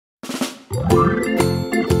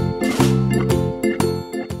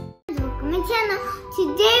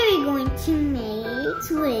Today we're going to make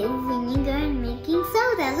with vinegar and baking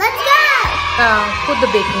soda. Let's go! Put the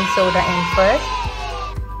baking soda in first.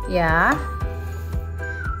 Yeah.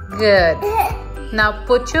 Good. Now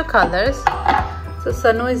put your colors. So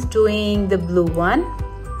Sanu is doing the blue one.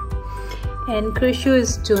 And Krishu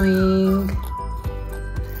is doing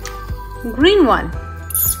green one.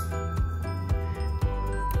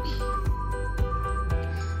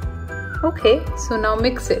 Okay, so now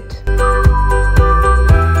mix it.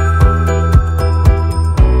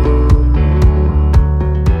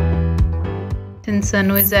 And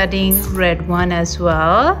Sanu is adding red one as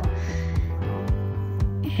well.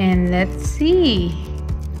 And let's see.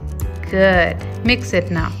 Good. Mix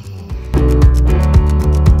it now.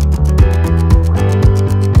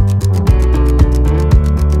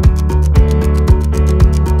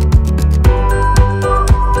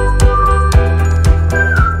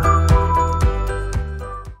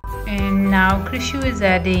 And now Krishu is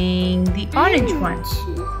adding the orange one.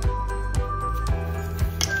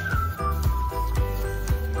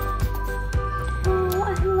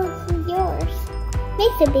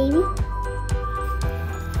 Mix it, baby.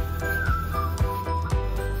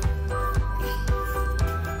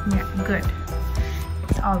 Yeah, good.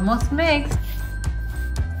 It's almost mixed.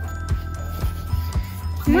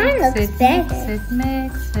 Mine looks better. Mix it,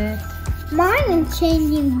 mix it. Mine is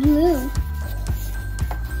changing blue.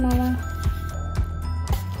 Mama.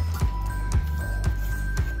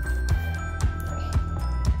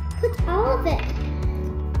 Put all of it.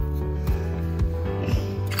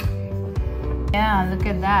 Yeah, look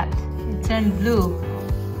at that. It turned blue.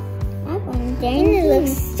 And it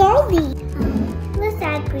looks salty. Let's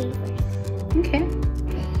add green first. Okay.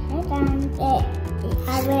 I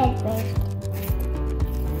red first.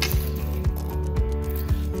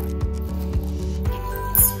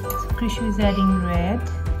 Krishu is adding red.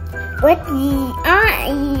 With green.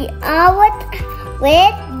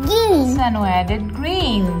 Sanu added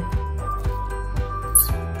green.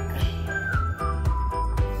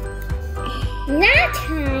 Now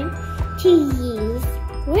time to use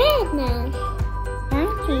red now.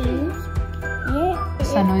 Time to use red.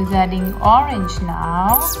 Sanu is adding orange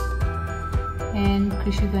now. And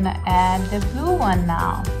Krishu is gonna add the blue one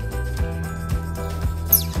now.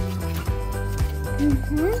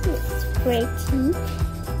 It's pretty.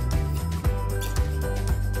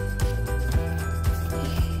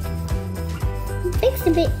 Fix a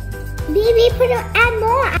bit. Baby, add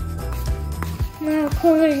more. No,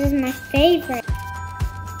 colors is my favorite.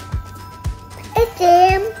 It's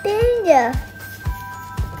damn bigger.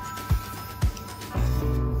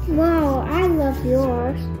 Wow, I love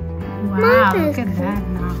yours. Wow, look at that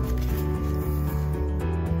now.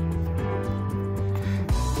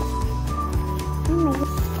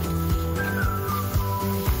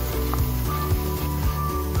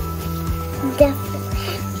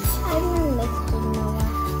 Definitely. I'm gonna make it more.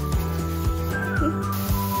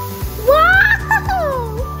 Wow!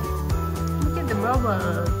 Look at the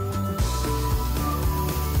bubble.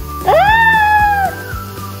 Ah!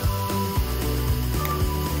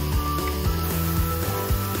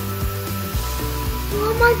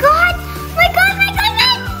 Oh my god! My god, my god, my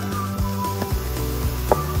god!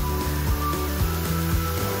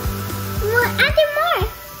 Well, add more.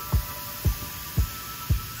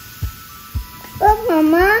 Look,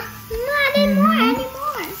 Mama. No, add more, add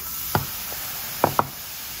more.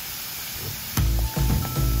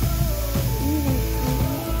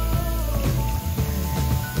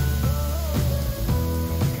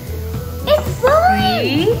 It's blowing!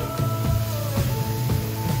 See?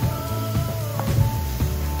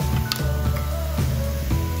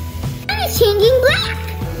 Mine is changing black.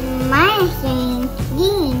 Mine is changing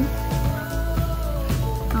green.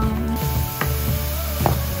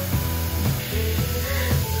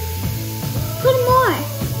 Put more.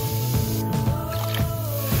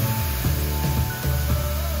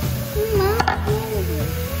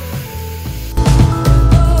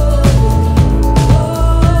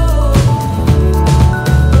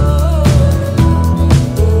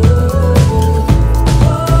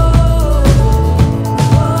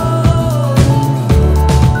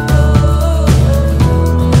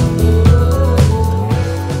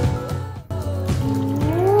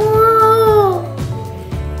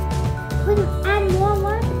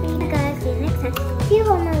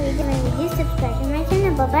 Subscribe to my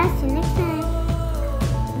channel. Bye bye. See you next time.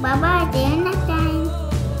 Bye bye then.